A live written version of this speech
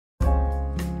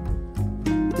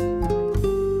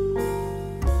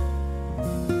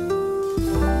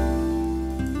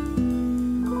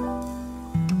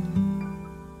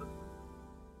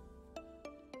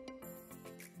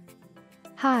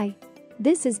Hi.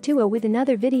 This is Tuo with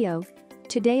another video.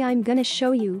 Today I'm gonna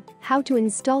show you how to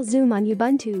install Zoom on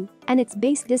Ubuntu and its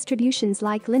base distributions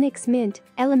like Linux Mint,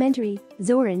 Elementary,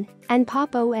 Zorin, and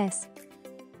Pop! OS.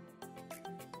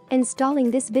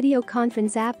 Installing this video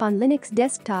conference app on Linux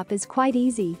desktop is quite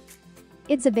easy.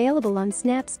 It's available on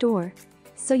Snap Store,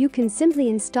 so you can simply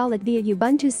install it via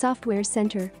Ubuntu Software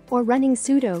Center or running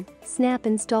sudo snap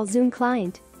install Zoom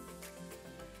client.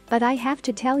 But I have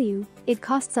to tell you, it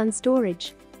costs on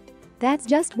storage. That's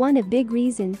just one of big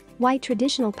reason why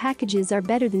traditional packages are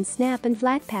better than Snap and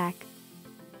Flatpak.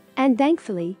 And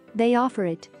thankfully, they offer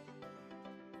it.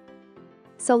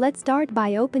 So let's start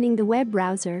by opening the web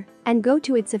browser and go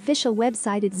to its official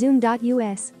website at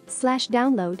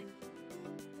zoom.us/download.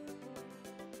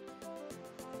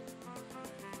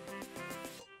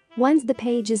 Once the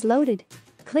page is loaded,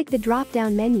 click the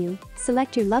drop-down menu,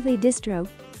 select your lovely distro,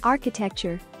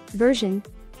 architecture, version,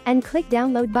 and click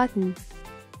download button.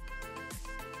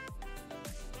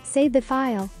 Save the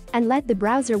file and let the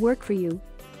browser work for you.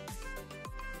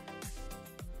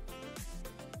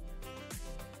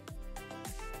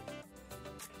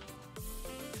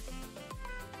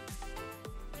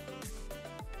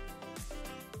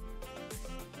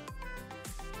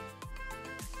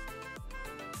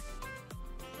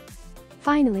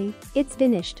 Finally, it's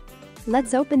finished.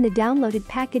 Let's open the downloaded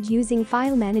package using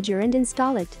File Manager and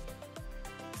install it.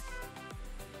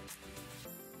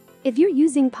 If you're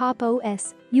using Pop!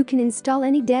 OS, you can install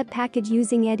any deb package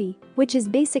using EDI, which is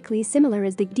basically similar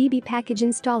as the DB package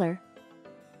installer.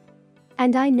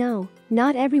 And I know,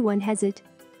 not everyone has it.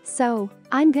 So,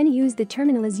 I'm gonna use the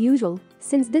terminal as usual,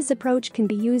 since this approach can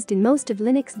be used in most of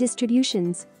Linux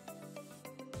distributions.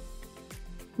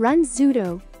 Run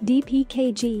sudo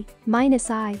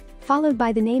dpkg-i, followed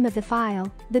by the name of the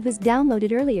file that was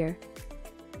downloaded earlier.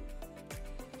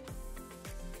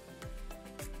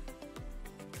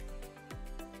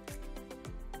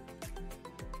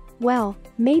 Well,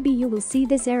 maybe you will see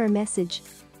this error message.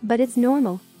 But it's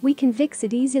normal, we can fix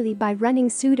it easily by running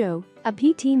sudo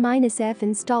apt-f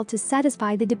install to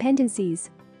satisfy the dependencies.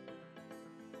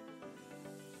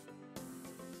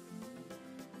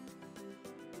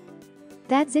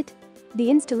 That's it. The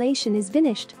installation is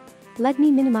finished. Let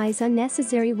me minimize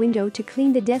unnecessary window to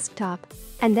clean the desktop,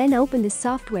 and then open the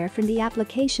software from the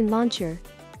application launcher.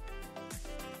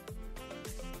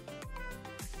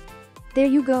 There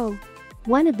you go.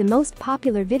 One of the most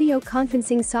popular video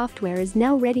conferencing software is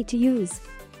now ready to use.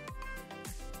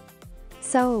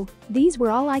 So, these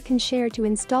were all I can share to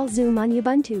install Zoom on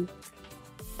Ubuntu.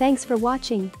 Thanks for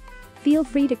watching. Feel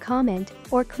free to comment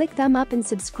or click thumb up and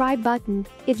subscribe button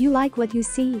if you like what you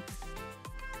see.